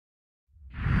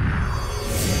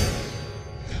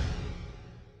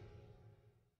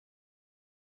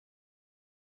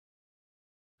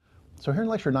So here in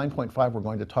lecture 9.5, we're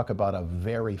going to talk about a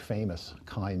very famous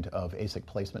kind of ASIC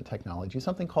placement technology,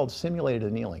 something called simulated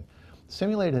annealing.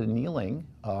 Simulated annealing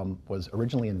was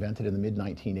originally invented in the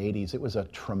mid-1980s. It was a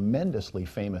tremendously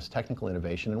famous technical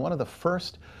innovation, and one of the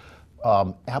first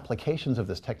applications of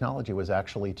this technology was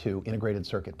actually to integrated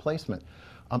circuit placement.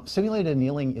 Simulated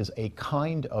annealing is a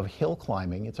kind of hill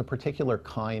climbing. It's a particular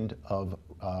kind of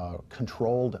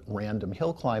controlled random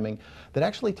hill climbing that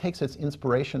actually takes its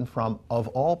inspiration from, of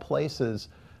all places,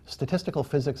 statistical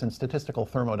physics and statistical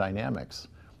thermodynamics.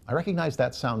 I recognize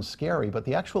that sounds scary, but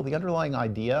the underlying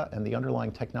idea and the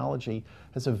underlying technology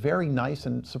has a very nice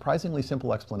and surprisingly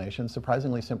simple explanation,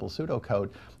 surprisingly simple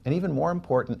pseudocode, and even more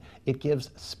important, it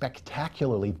gives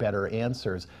spectacularly better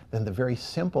answers than the very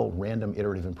simple random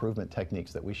iterative improvement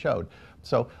techniques that we showed.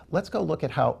 So let's go look at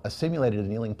how a simulated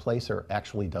annealing placer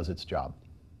actually does its job.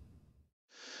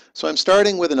 So I'm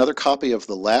starting with another copy of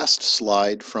the last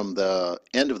slide from the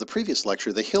end of the previous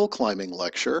lecture, the hill climbing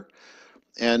lecture.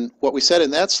 And what we said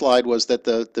in that slide was that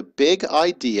the big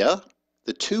idea,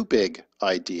 the two big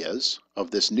ideas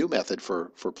of this new method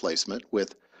for placement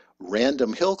with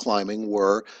random hill climbing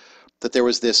were that there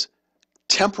was this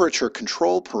temperature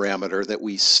control parameter that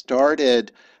we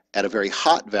started at a very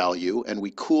hot value and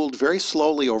we cooled very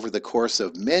slowly over the course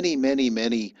of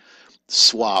many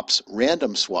swaps,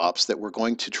 random swaps, that were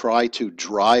going to try to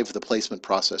drive the placement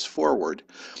process forward.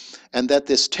 And that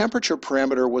this temperature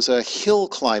parameter was a hill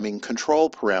climbing control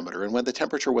parameter. And when the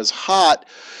temperature was hot,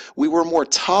 we were more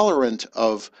tolerant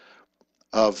of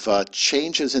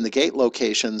changes in the gate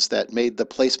locations that made the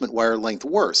placement wire length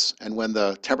worse. And when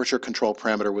the temperature control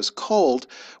parameter was cold,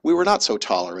 we were not so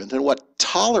tolerant. And what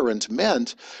tolerant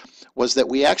meant was that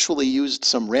we actually used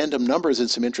some random numbers in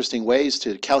some interesting ways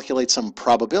to calculate some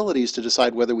probabilities to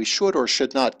decide whether we should or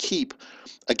should not keep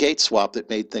a gate swap that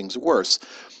made things worse.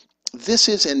 This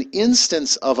is an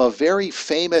instance of a very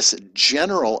famous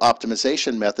general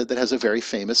optimization method that has a very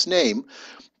famous name.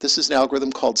 This is an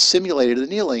algorithm called simulated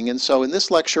annealing, and so in this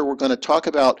lecture we're going to talk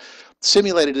about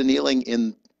simulated annealing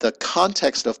in the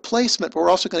context of placement, but we're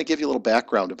also going to give you a little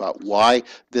background about why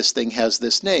this thing has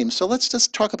this name. So let's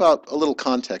just talk about a little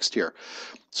context here.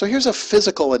 So here's a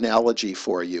physical analogy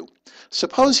for you.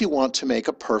 Suppose you want to make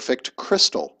a perfect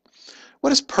crystal. What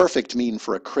does perfect mean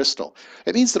for a crystal?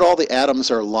 It means that all the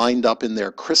atoms are lined up in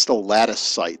their crystal lattice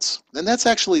sites, and that's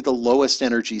actually the lowest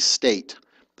energy state.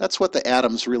 That's what the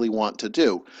atoms really want to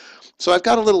do. So I've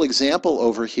got a little example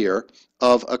over here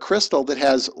of a crystal that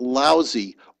has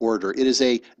lousy order. It is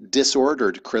a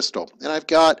disordered crystal. And I've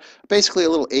got basically a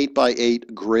little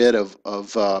 8x8 grid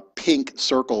of pink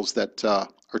circles that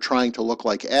are trying to look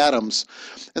like atoms.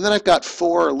 And then I've got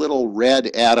 4 little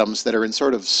red atoms that are in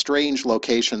sort of strange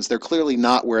locations. They're clearly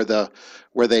not where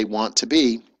they want to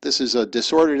be. This is a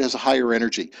disordered, it has a higher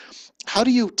energy. How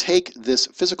do you take this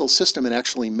physical system and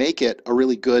actually make it a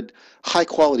really good,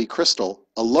 high-quality crystal,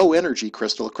 a low-energy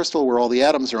crystal, a crystal where all the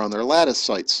atoms are on their lattice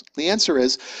sites? The answer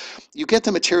is you get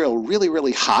the material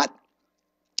really hot,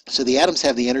 so the atoms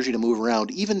have the energy to move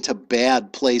around, even to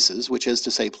bad places, which is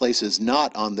to say places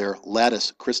not on their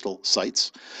lattice crystal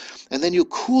sites. And then you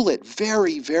cool it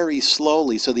very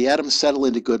slowly so the atoms settle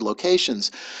into good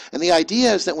locations. And the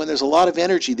idea is that when there's a lot of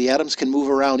energy, the atoms can move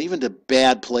around even to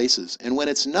bad places. And when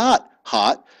it's not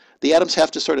hot, the atoms have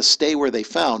to sort of stay where they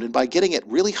found. And by getting it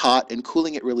really hot and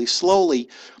cooling it really slowly,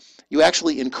 you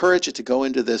actually encourage it to go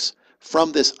into this,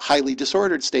 from this highly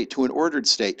disordered state to an ordered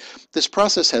state. This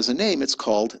process has a name. It's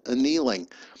called annealing.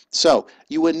 So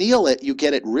you anneal it, you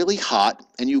get it really hot,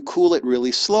 and you cool it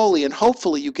really slowly, and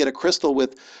hopefully you get a crystal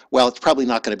with, well, it's probably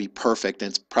not going to be perfect, and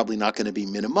it's probably not going to be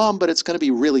minimum, but it's going to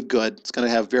be really good. It's going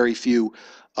to have very few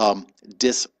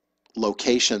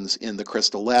dislocations in the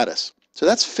crystal lattice. So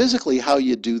that's physically how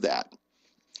you do that.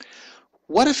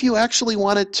 What if you actually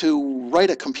wanted to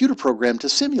write a computer program to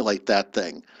simulate that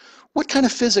thing? What kind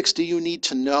of physics do you need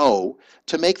to know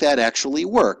to make that actually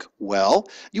work? Well,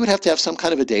 you would have to have some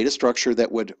kind of a data structure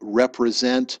that would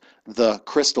represent the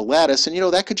crystal lattice,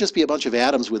 and that could just be a bunch of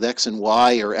atoms with x and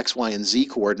y or x, y, and z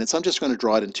coordinates. I'm just going to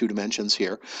draw it in 2 dimensions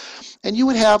here. And you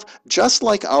would have, just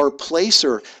like our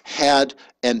placer had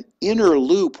an inner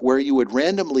loop where you would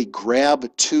randomly grab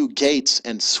 2 gates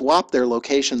and swap their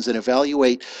locations and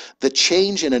evaluate the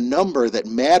change in a number that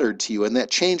mattered to you, and that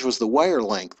change was the wire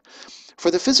length. For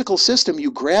the physical system,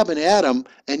 you grab an atom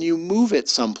and you move it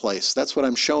someplace. That's what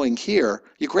I'm showing here.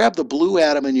 You grab the blue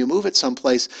atom and you move it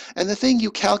someplace, and the thing you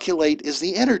calculate is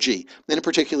the energy. And in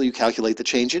particular, you calculate the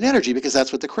change in energy because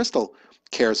that's what the crystal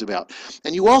cares about.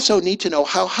 And you also need to know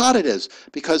how hot it is,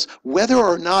 because whether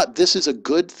or not this is a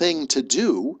good thing to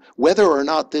do, whether or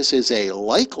not this is a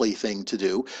likely thing to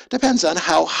do, depends on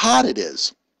how hot it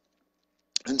is.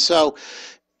 And so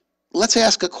let's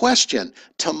ask a question.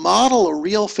 To model a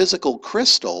real physical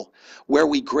crystal where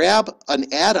we grab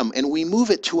an atom and we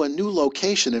move it to a new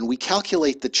location and we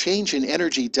calculate the change in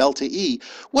energy delta E,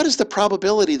 what is the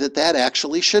probability that that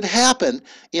actually should happen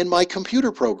in my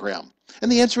computer program?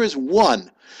 And the answer is 1.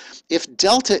 If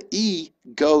delta E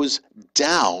goes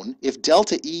down, if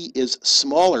delta E is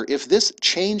smaller, if this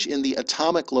change in the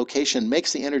atomic location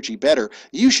makes the energy better,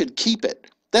 you should keep it.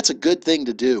 That's a good thing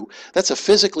to do. That's a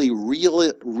physically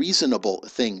reasonable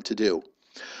thing to do.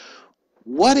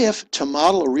 What if, to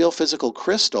model a real physical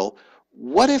crystal,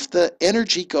 what if the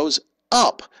energy goes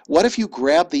up? What if you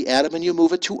grab the atom and you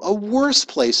move it to a worse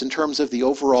place in terms of the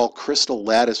overall crystal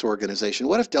lattice organization?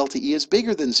 What if delta E is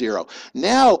bigger than 0?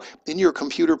 Now, in your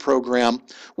computer program,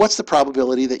 what's the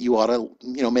probability that you ought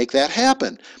to, make that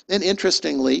happen? And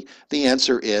interestingly, the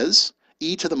answer is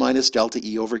e to the minus delta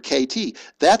E over kT.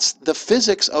 That's the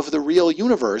physics of the real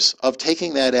universe, of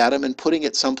taking that atom and putting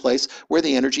it someplace where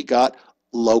the energy got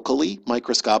locally,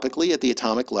 microscopically, at the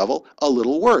atomic level, a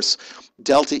little worse.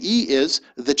 Delta E is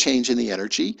the change in the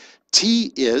energy,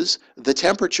 T is the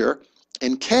temperature,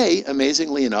 and K,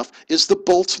 amazingly enough, is the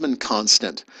Boltzmann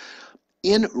constant.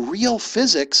 In real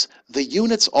physics, the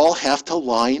units all have to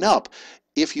line up.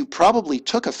 If you probably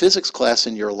took a physics class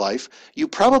in your life, you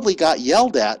probably got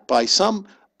yelled at by some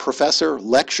professor,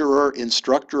 lecturer,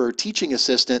 instructor, or teaching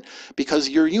assistant because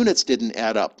your units didn't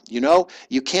add up.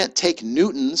 You can't take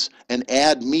newtons and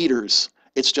add meters.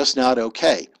 It's just not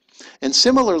okay. And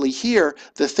similarly here,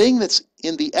 the thing that's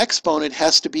in the exponent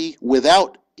has to be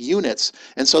without units.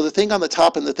 And so the thing on the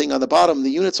top and the thing on the bottom,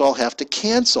 the units all have to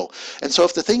cancel. And so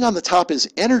if the thing on the top is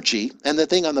energy and the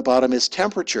thing on the bottom is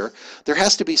temperature, there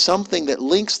has to be something that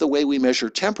links the way we measure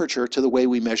temperature to the way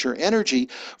we measure energy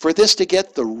for this to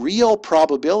get the real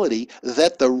probability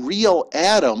that the real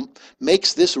atom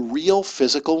makes this real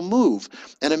physical move.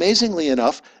 And amazingly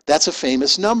enough, that's a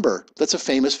famous number. That's a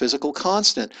famous physical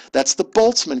constant. That's the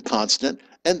Boltzmann constant,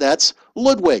 and that's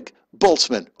Ludwig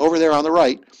Boltzmann over there on the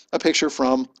right, a picture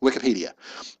from Wikipedia.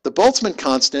 The Boltzmann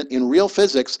constant in real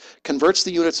physics converts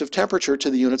the units of temperature to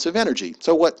the units of energy.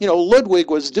 So what Ludwig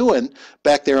was doing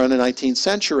back there in the 19th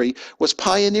century was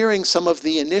pioneering some of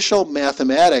the initial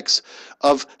mathematics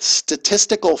of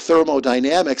statistical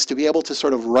thermodynamics to be able to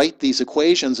sort of write these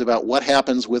equations about what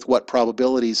happens with what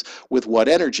probabilities with what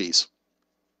energies.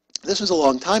 This was a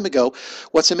long time ago.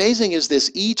 What's amazing is this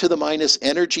e to the minus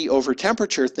energy over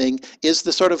temperature thing is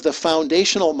the sort of the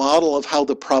foundational model of how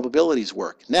the probabilities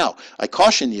work. Now, I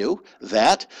caution you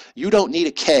that you don't need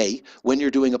a K when you're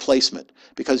doing a placement,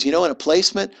 because in a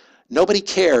placement, nobody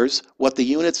cares what the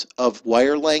units of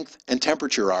wire length and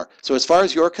temperature are. So as far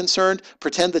as you're concerned,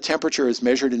 pretend the temperature is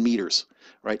measured in meters.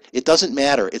 Right? It doesn't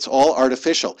matter. It's all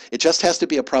artificial. It just has to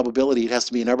be a probability. It has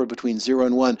to be a number between 0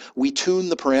 and 1. We tune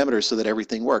the parameters so that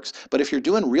everything works. But if you're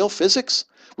doing real physics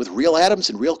with real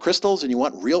atoms and real crystals and you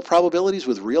want real probabilities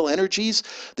with real energies,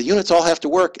 the units all have to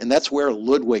work, and that's where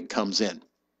Ludwig comes in.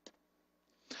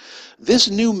 This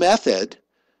new method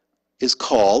is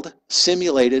called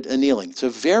simulated annealing. It's a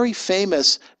very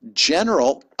famous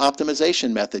general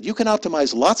optimization method. You can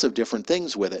optimize lots of different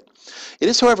things with it. It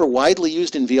is, however, widely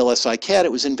used in VLSI CAD.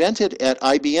 It was invented at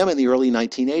IBM in the early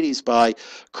 1980s by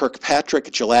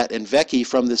Kirkpatrick, Gillette, and Vecchi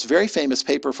from this very famous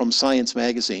paper from Science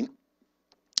magazine,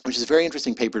 which is a very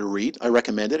interesting paper to read. I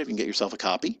recommend it if you can get yourself a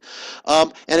copy.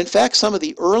 And in fact, some of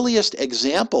the earliest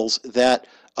examples that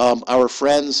our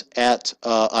friends at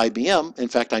IBM, in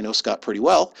fact, I know Scott pretty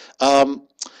well,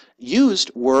 used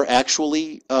were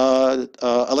actually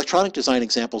electronic design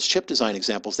examples, chip design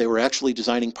examples. They were actually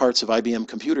designing parts of IBM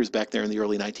computers back there in the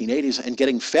early 1980s and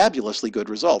getting fabulously good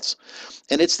results.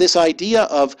 And it's this idea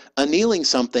of annealing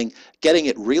something, getting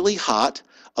it really hot,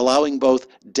 allowing both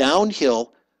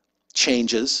downhill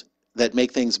changes that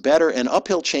make things better and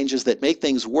uphill changes that make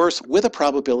things worse with a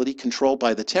probability controlled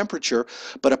by the temperature,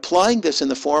 but applying this in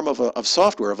the form of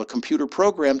software, of a computer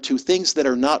program, to things that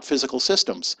are not physical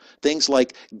systems, things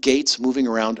like gates moving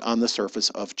around on the surface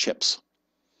of chips.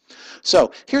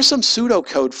 So here's some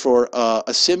pseudocode for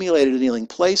a simulated annealing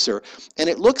placer, and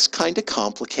it looks kind of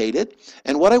complicated.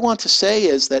 And what I want to say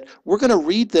is that we're going to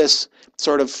read this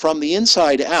sort of from the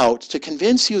inside out to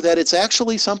convince you that it's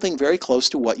actually something very close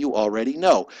to what you already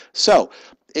know. So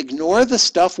ignore the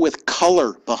stuff with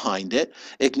color behind it,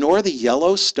 ignore the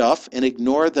yellow stuff, and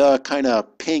ignore the kind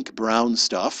of pink-brown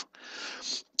stuff.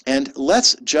 And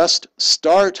let's just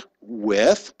start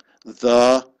with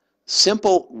the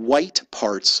simple white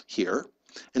parts here.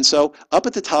 And so up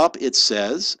at the top it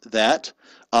says that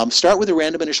start with a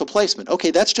random initial placement. Okay,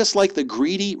 that's just like the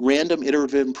greedy random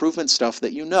iterative improvement stuff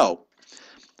that you know.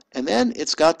 And then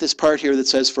it's got this part here that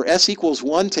says for S equals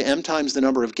 1 to M times the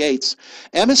number of gates,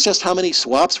 M is just how many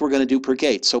swaps we're going to do per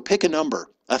gate. So pick a number,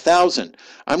 1,000.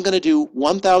 I'm going to do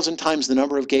 1,000 times the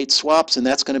number of gate swaps, and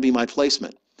that's going to be my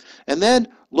placement. And then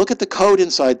look at the code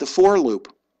inside the for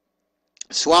loop.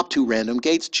 Swap two random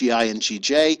gates, Gi and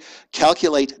Gj.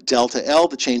 Calculate delta L,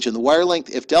 the change in the wire length.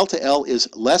 If delta L is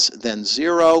less than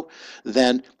 0,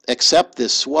 then accept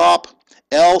this swap,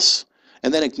 else,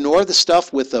 and then ignore the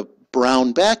stuff with the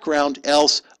brown background,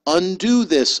 else undo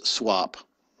this swap.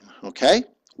 Okay?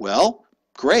 Well,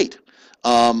 great.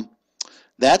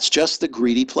 That's just the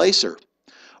greedy placer.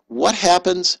 What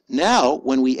happens now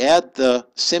when we add the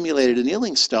simulated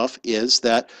annealing stuff is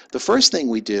that the first thing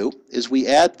we do is we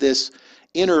add this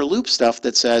inner loop stuff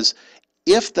that says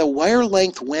if the wire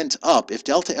length went up, if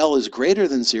delta L is greater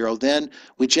than 0, then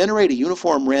we generate a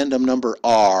uniform random number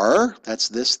R, that's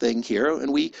this thing here,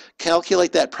 and we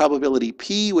calculate that probability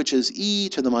P, which is E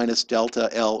to the minus delta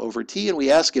L over T, and we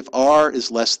ask if R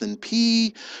is less than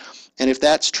P. And if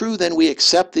that's true, then we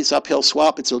accept this uphill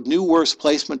swap. It's a new worse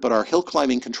placement, but our hill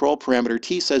climbing control parameter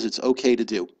T says it's okay to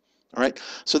do. All right,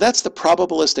 so that's the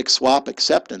probabilistic swap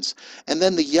acceptance. And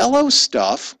then the yellow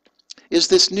stuff is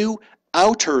this new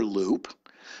outer loop,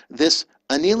 this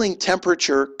annealing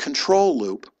temperature control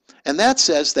loop. And that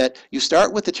says that you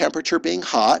start with the temperature being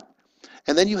hot,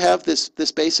 and then you have this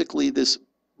basically this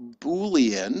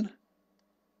Boolean,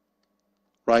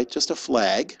 right, just a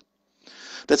flag,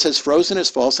 that says frozen is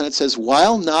false, and it says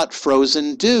while not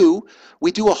frozen do,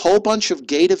 we do a whole bunch of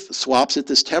gate swaps at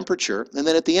this temperature, and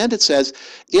then at the end it says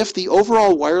if the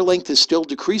overall wire length is still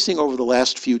decreasing over the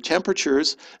last few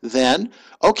temperatures, then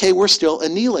okay, we're still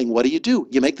annealing. What do?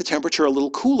 You make the temperature a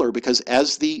little cooler, because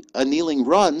as the annealing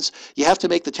runs, you have to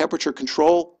make the temperature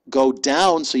control go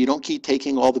down so you don't keep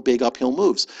taking all the big uphill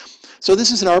moves. So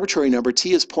this is an arbitrary number.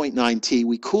 T is 0.9 T.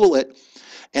 We cool it,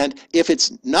 and if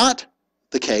it's not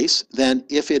the case, then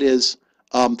if it is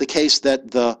the case that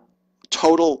the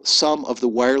total sum of the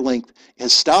wire length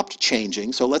has stopped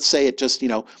changing, so let's say it just,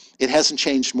 it hasn't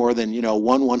changed more than,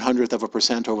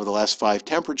 1/100% over the last 5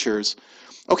 temperatures,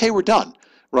 okay, we're done,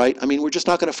 right? I mean, we're just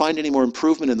not going to find any more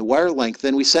improvement in the wire length.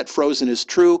 Then we set frozen as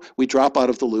true, we drop out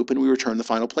of the loop, and we return the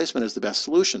final placement as the best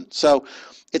solution. So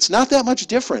it's not that much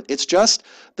different. It's just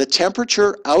the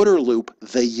temperature outer loop,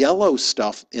 the yellow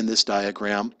stuff in this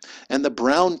diagram, and the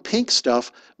brown pink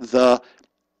stuff, the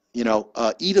e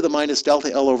to the minus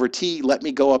delta L over T, let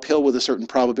me go uphill with a certain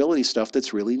probability stuff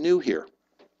that's really new here.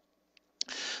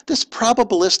 This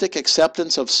probabilistic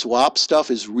acceptance of swap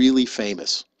stuff is really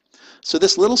famous. So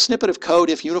this little snippet of code,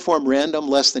 if uniform random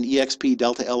less than exp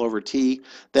delta L over T,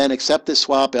 then accept this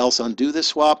swap, else undo this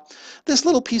swap. This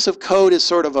little piece of code is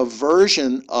sort of a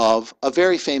version of a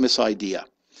very famous idea.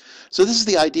 So this is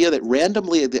the idea that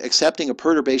randomly accepting a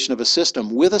perturbation of a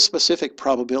system with a specific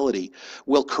probability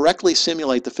will correctly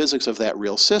simulate the physics of that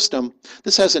real system.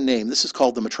 This has a name. This is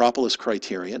called the Metropolis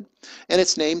criterion, and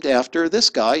it's named after this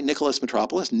guy, Nick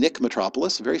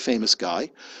Metropolis, a very famous guy.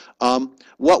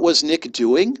 What was Nick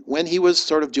doing when he was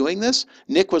sort of doing this?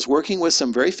 Nick was working with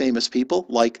some very famous people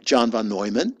like John von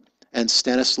Neumann and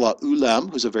Stanislaw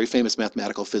Ulam, who's a very famous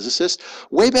mathematical physicist,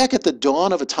 way back at the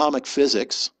dawn of atomic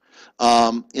physics.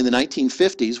 In the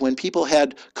 1950s, when people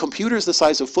had computers the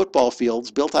size of football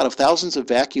fields built out of thousands of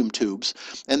vacuum tubes,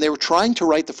 and they were trying to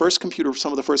write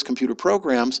some of the first computer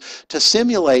programs to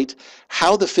simulate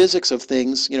how the physics of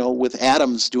things, with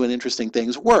atoms doing interesting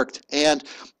things, worked. And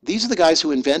these are the guys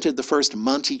who invented the first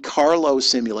Monte Carlo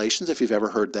simulations, if you've ever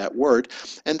heard that word.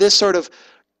 And this sort of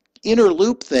inner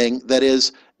loop thing that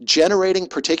is generating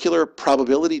particular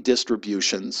probability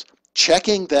distributions,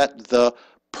 checking that the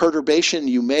perturbation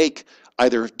you make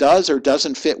either does or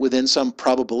doesn't fit within some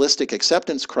probabilistic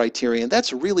acceptance criterion,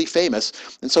 that's really famous.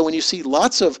 And so when you see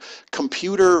lots of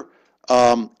computer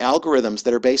algorithms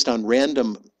that are based on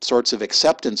random sorts of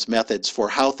acceptance methods for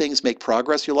how things make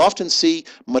progress, you'll often see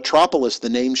Metropolis, the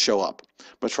name, show up.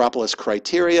 Metropolis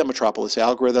criteria, Metropolis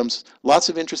algorithms, lots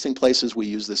of interesting places we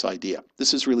use this idea.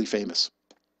 This is really famous.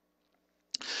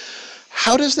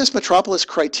 How does this Metropolis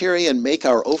criterion make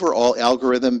our overall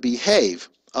algorithm behave?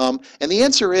 And the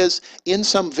answer is in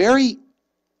some very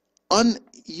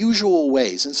unusual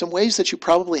ways, in some ways that you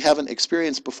probably haven't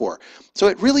experienced before. So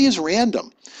it really is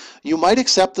random. You might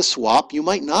accept the swap, you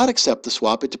might not accept the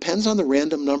swap. It depends on the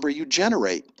random number you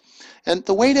generate. And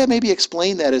the way to maybe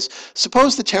explain that is,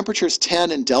 suppose the temperature is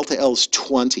 10 and delta L is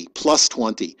 20, plus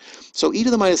 20. So e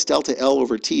to the minus delta L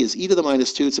over T is e to the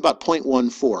minus 2. It's about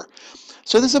 0.14.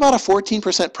 So there's about a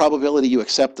 14% probability you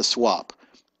accept the swap.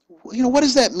 What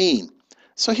does that mean?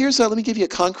 So let me give you a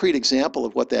concrete example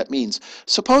of what that means.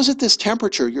 Suppose at this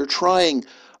temperature you're trying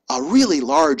a really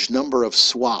large number of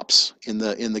swaps in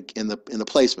the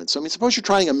placement. So I mean, suppose you're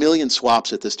trying 1,000,000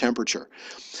 swaps at this temperature.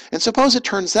 And suppose it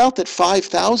turns out that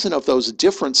 5,000 of those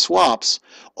different swaps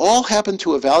all happen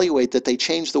to evaluate that they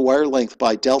change the wire length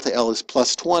by delta L is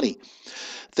plus 20.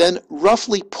 Then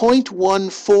roughly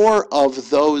 0.14 of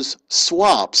those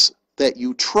swaps that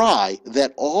you try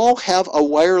that all have a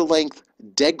wire length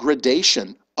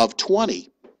degradation of 20,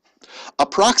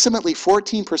 approximately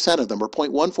 14% of them, or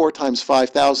 0.14 times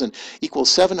 5,000 equals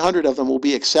 700 of them, will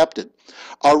be accepted.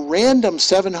 A random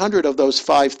 700 of those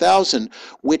 5,000,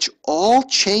 which all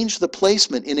change the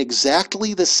placement in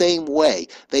exactly the same way.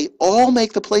 They all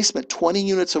make the placement 20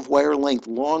 units of wire length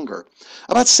longer.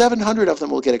 About 700 of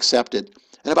them will get accepted,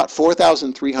 and about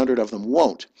 4,300 of them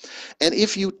won't. And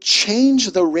if you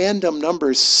change the random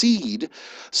number seed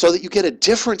so that you get a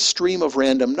different stream of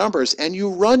random numbers and you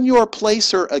run your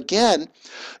placer again,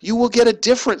 you will get a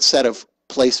different set of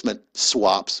placement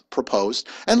swaps proposed.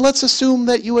 And let's assume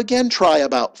that you again try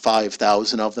about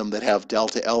 5,000 of them that have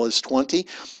delta L is 20.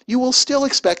 You will still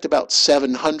expect about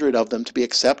 700 of them to be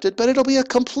accepted, but it'll be a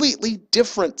completely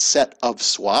different set of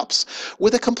swaps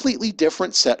with a completely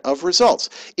different set of results.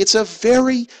 It's a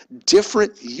very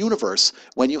different universe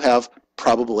when you have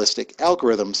probabilistic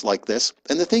algorithms like this.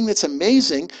 And the thing that's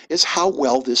amazing is how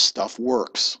well this stuff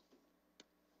works.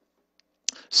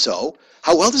 So,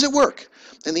 how well does it work?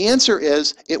 And the answer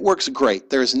is, it works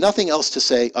great. There's nothing else to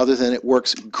say other than it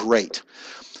works great.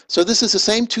 So this is the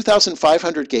same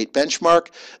 2,500 gate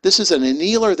benchmark. This is an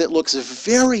annealer that looks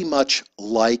very much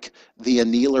like the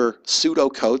annealer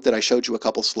pseudocode that I showed you a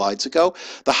couple slides ago.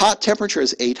 The hot temperature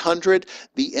is 800.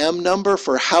 The M number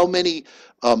for how many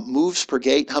moves per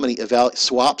gate, how many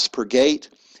swaps per gate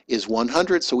is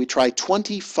 100. So we try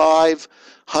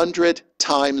 2,500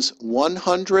 times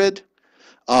 100.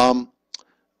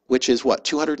 Which is what,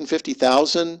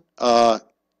 250,000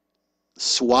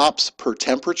 swaps per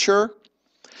temperature,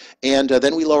 and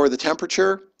then we lower the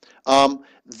temperature.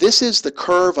 This is the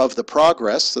curve of the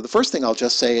progress. So the first thing I'll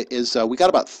just say is we got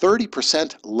about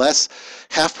 30% less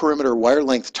half perimeter wire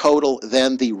length total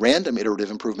than the random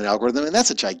iterative improvement algorithm, and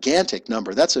that's a gigantic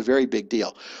number. That's a very big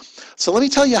deal. So let me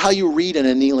tell you how you read an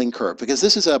annealing curve, because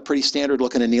this is a pretty standard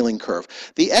looking annealing curve.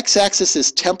 The x-axis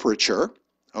is temperature.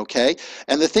 Okay,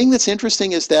 and the thing that's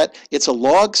interesting is that it's a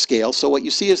log scale, so what you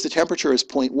see is the temperature is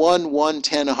 0.1, 1,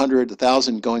 10, 100,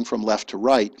 1,000 going from left to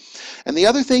right. And the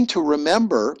other thing to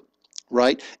remember,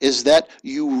 right, is that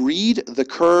you read the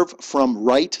curve from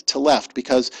right to left,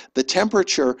 because the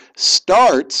temperature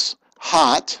starts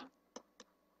hot,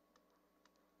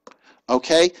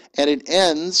 okay, and it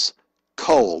ends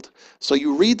cold. So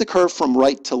you read the curve from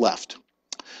right to left.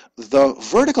 The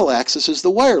vertical axis is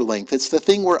the wire length. It's the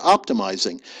thing we're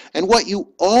optimizing. And what you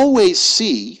always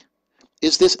see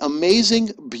is this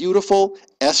amazing, beautiful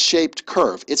S-shaped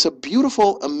curve. It's a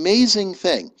beautiful, amazing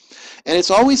thing. And it's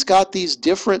always got these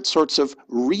different sorts of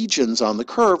regions on the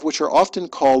curve, which are often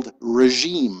called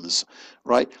regimes,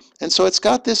 right? And so it's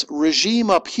got this regime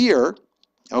up here,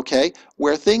 okay,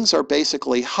 where things are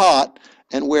basically hot,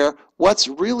 and where what's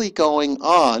really going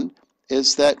on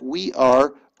is that we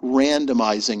are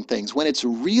randomizing things. When it's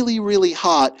really, really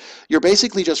hot, you're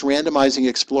basically just randomizing,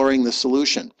 exploring the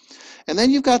solution. And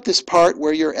then you've got this part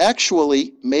where you're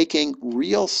actually making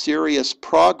real serious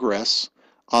progress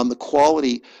on the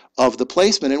quality of the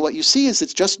placement. And what you see is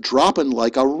it's just dropping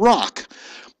like a rock.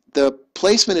 The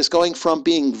placement is going from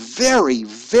being very,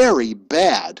 very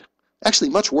bad, actually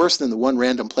much worse than the one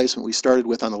random placement we started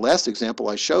with on the last example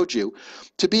I showed you,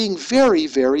 to being very,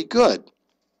 very good.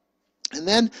 And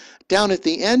then down at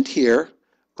the end here,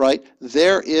 right,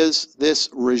 there is this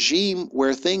regime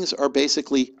where things are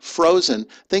basically frozen.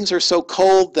 Things are so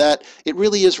cold that it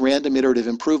really is random iterative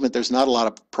improvement. There's not a lot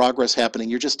of progress happening.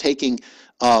 You're just taking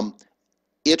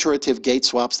iterative gate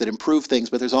swaps that improve things,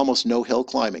 but there's almost no hill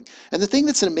climbing. And the thing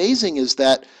that's amazing is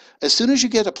that as soon as you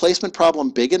get a placement problem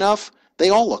big enough,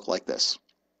 they all look like this.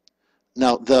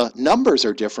 Now, the numbers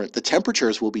are different. The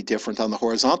temperatures will be different on the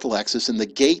horizontal axis, and the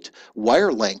gate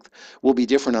wire length will be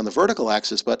different on the vertical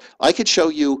axis. But I could show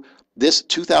you this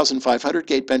 2,500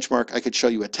 gate benchmark. I could show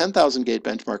you a 10,000 gate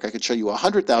benchmark. I could show you a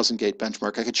 100,000 gate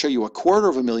benchmark. I could show you a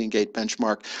 250,000 gate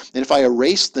benchmark. And if I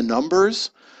erase the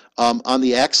numbers on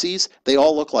the axes, they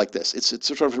all look like this. It's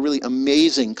sort of a really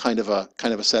amazing kind of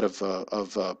a set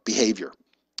of behavior.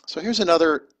 So here's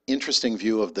another interesting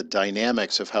view of the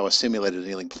dynamics of how a simulated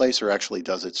annealing placer actually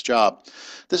does its job.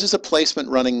 This is a placement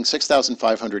running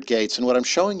 6,500 gates, and what I'm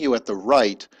showing you at the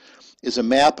right is a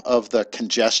map of the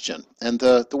congestion. And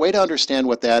the way to understand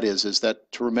what that is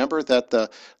that to remember that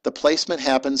the placement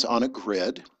happens on a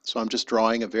grid. So I'm just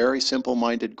drawing a very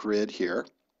simple-minded grid here.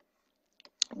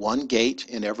 one gate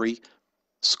in every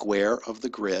square of the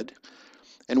grid.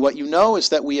 And what you know is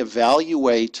that we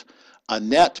evaluate a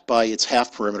net by its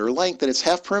half perimeter length, and its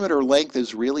half perimeter length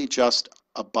is really just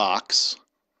a box,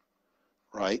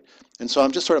 right? And so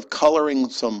I'm just sort of coloring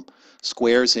some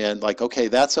squares in, like, okay,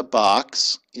 that's a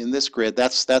box in this grid.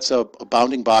 That's a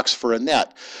bounding box for a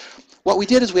net. What we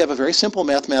did is we have a very simple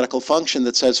mathematical function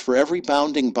that says for every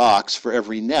bounding box, for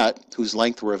every net whose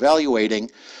length we're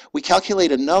evaluating, we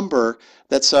calculate a number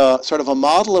that's sort of a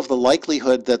model of the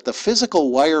likelihood that the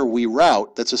physical wire we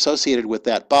route that's associated with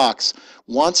that box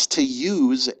wants to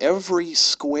use every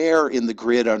square in the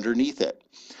grid underneath it.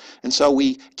 And so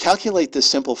we calculate this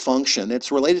simple function.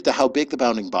 It's related to how big the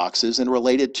bounding box is and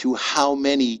related to how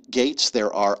many gates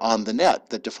there are on the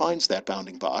net that defines that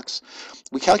bounding box.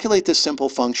 We calculate this simple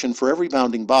function for every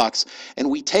bounding box, and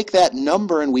we take that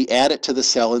number and we add it to the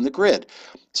cell in the grid.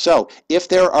 So if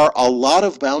there are a lot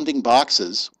of bounding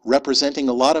boxes representing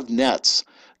a lot of nets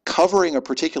covering a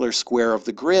particular square of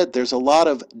the grid, there's a lot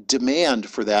of demand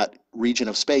for that region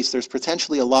of space. There's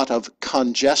potentially a lot of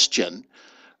congestion,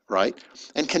 right?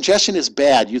 And congestion is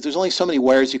bad. There's only so many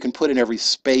wires you can put in every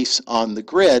space on the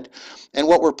grid. And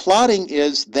what we're plotting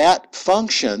is that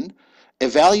function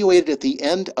evaluated at the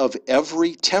end of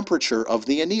every temperature of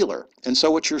the annealer. And so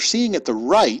what you're seeing at the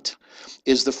right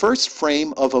is the first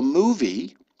frame of a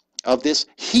movie of this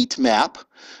heat map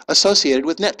associated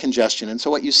with net congestion. And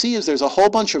so what you see is there's a whole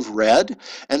bunch of red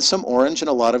and some orange and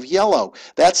a lot of yellow.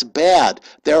 That's bad.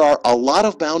 There are a lot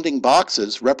of bounding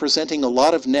boxes representing a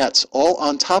lot of nets all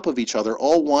on top of each other,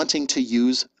 all wanting to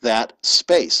use that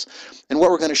space. And what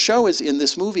we're going to show is in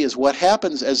this movie is what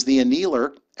happens as the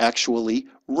annealer actually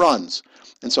runs.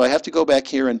 And so I have to go back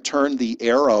here and turn the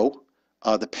arrow,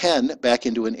 the pen, back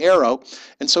into an arrow.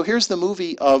 And so here's the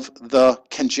movie of the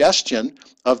congestion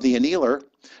of the annealer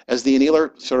as the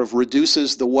annealer sort of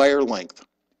reduces the wire length.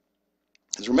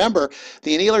 Because remember,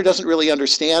 the annealer doesn't really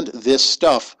understand this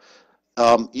stuff.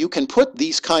 You can put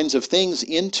these kinds of things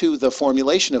into the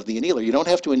formulation of the annealer. You don't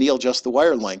have to anneal just the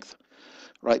wire length,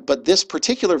 right? But this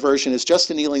particular version is just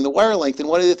annealing the wire length. And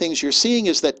one of the things you're seeing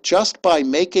is that just by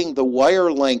making the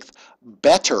wire length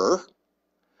better,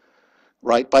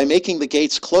 right, by making the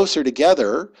gates closer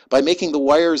together, by making the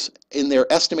wires in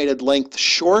their estimated length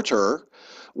shorter,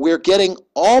 we're getting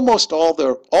almost all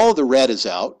the red is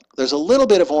out. There's a little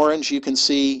bit of orange you can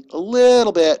see, a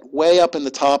little bit way up in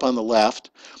the top on the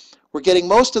left. We're getting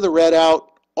most of the red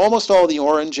out, almost all the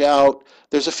orange out.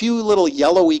 There's a few little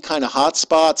yellowy kind of hot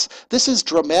spots. This is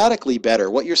dramatically better.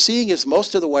 What you're seeing is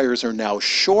most of the wires are now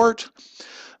short.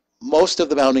 Most of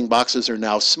the bounding boxes are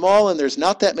now small, and there's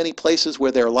not that many places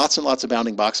where there are lots and lots of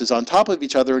bounding boxes on top of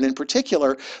each other, and in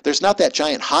particular, there's not that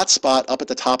giant hot spot up at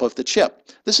the top of the chip.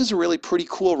 This is a really pretty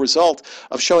cool result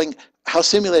of showing how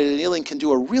simulated annealing can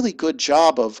do a really good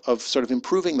job of sort of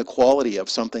improving the quality of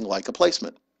something like a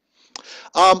placement.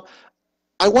 I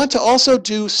want to also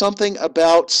do something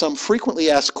about some frequently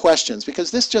asked questions,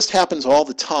 because this just happens all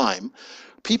the time.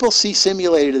 People see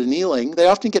simulated annealing, they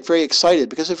often get very excited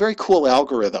because it's a very cool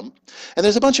algorithm. And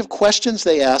there's a bunch of questions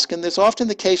they ask, and there's often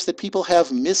the case that people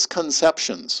have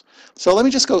misconceptions. So let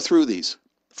me just go through these.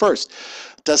 First,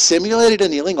 does simulated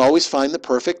annealing always find the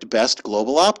perfect best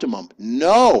global optimum?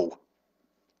 No.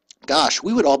 Gosh,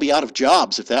 we would all be out of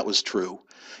jobs if that was true.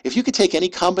 If you could take any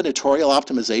combinatorial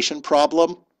optimization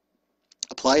problem,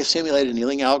 apply a simulated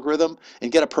annealing algorithm,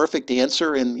 and get a perfect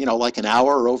answer in, like an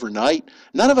hour or overnight,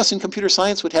 none of us in computer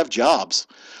science would have jobs.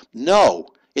 No,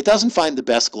 it doesn't find the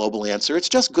best global answer. It's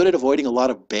just good at avoiding a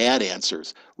lot of bad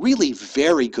answers. Really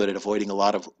very good at avoiding a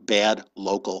lot of bad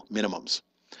local minimums.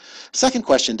 Second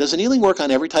question, does annealing work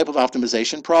on every type of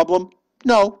optimization problem?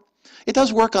 No. It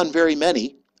does work on very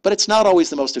many, but it's not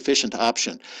always the most efficient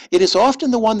option. It is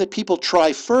often the one that people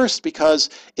try first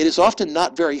because it is often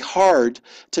not very hard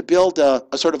to build a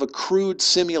sort of a crude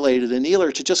simulated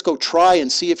annealer to just go try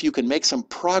and see if you can make some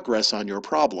progress on your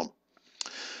problem.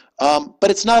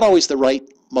 But it's not always the right,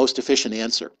 most efficient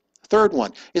answer. Third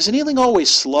one, is annealing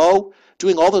always slow,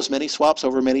 doing all those many swaps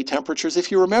over many temperatures? If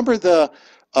you remember the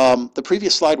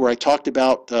previous slide where I talked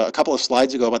about a couple of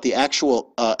slides ago about the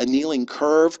actual annealing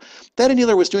curve, that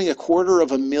annealer was doing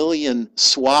 250,000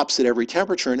 swaps at every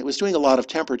temperature, and it was doing a lot of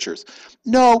temperatures.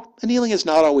 No, annealing is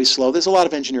not always slow. There's a lot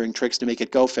of engineering tricks to make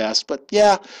it go fast, but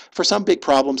yeah, for some big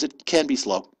problems, it can be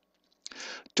slow.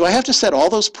 Do I have to set all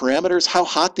those parameters, how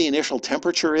hot the initial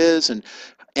temperature is, and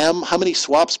how many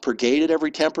swaps per gate at every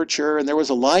temperature? And there was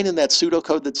a line in that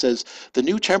pseudocode that says the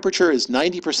new temperature is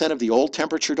 90% of the old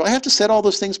temperature. Do I have to set all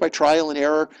those things by trial and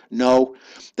error? No.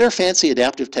 There are fancy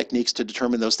adaptive techniques to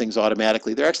determine those things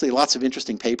automatically. There are actually lots of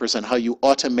interesting papers on how you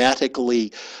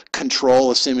automatically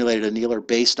control a simulated annealer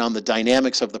based on the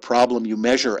dynamics of the problem you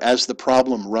measure as the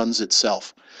problem runs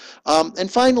itself.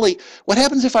 And finally, what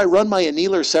happens if I run my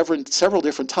annealer several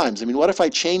different times? I mean, what if I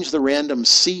change the random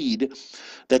seed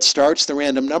that starts the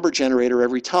random number generator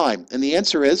every time? And the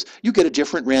answer is you get a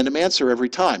different random answer every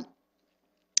time.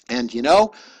 And you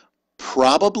know,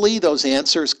 probably those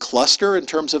answers cluster in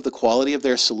terms of the quality of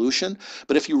their solution,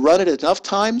 but if you run it enough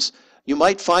times, you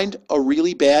might find a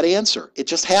really bad answer. It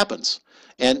just happens.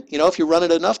 And you know, if you run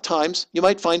it enough times, you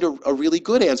might find a really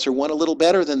good answer, one a little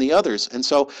better than the others. And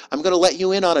so I'm going to let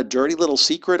you in on a dirty little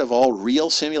secret of all real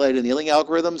simulated annealing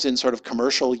algorithms in sort of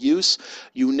commercial use.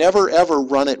 You never ever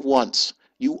run it once.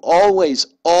 You always,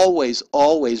 always,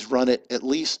 always run it at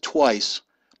least twice,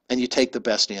 and you take the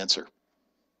best answer.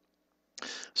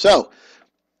 So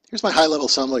here's my high-level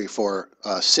summary for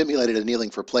simulated annealing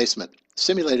for placement.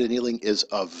 Simulated annealing is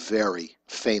a very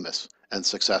famous and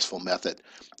successful method.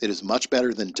 It is much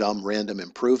better than dumb random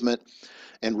improvement,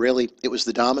 and really it was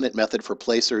the dominant method for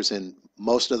placers in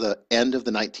most of the end of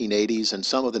the 1980s and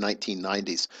some of the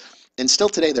 1990s. And still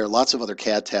today there are lots of other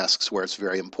CAD tasks where it's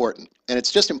very important. And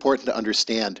it's just important to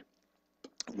understand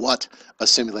what a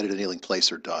simulated annealing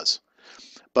placer does.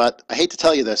 But I hate to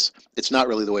tell you this, it's not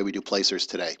really the way we do placers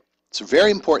today. It's a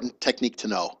very important technique to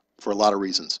know for a lot of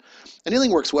reasons.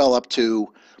 Annealing works well up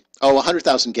to,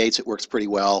 100,000 gates, it works pretty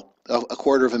well. A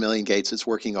quarter of a million gates, it's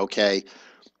working okay.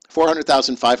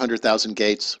 400,000, 500,000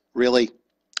 gates, really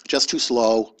just too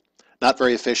slow, not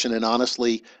very efficient, and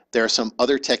honestly, there are some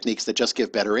other techniques that just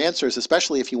give better answers,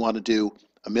 especially if you want to do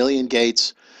 1 million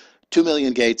gates, 2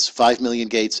 million gates, 5 million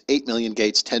gates, 8 million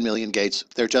gates, 10 million gates.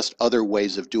 There are just other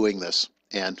ways of doing this.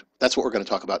 And that's what we're going to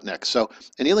talk about next. So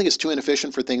annealing is too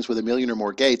inefficient for things with 1 million or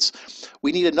more gates.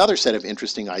 We need another set of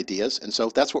interesting ideas, and so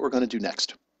that's what we're going to do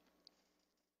next.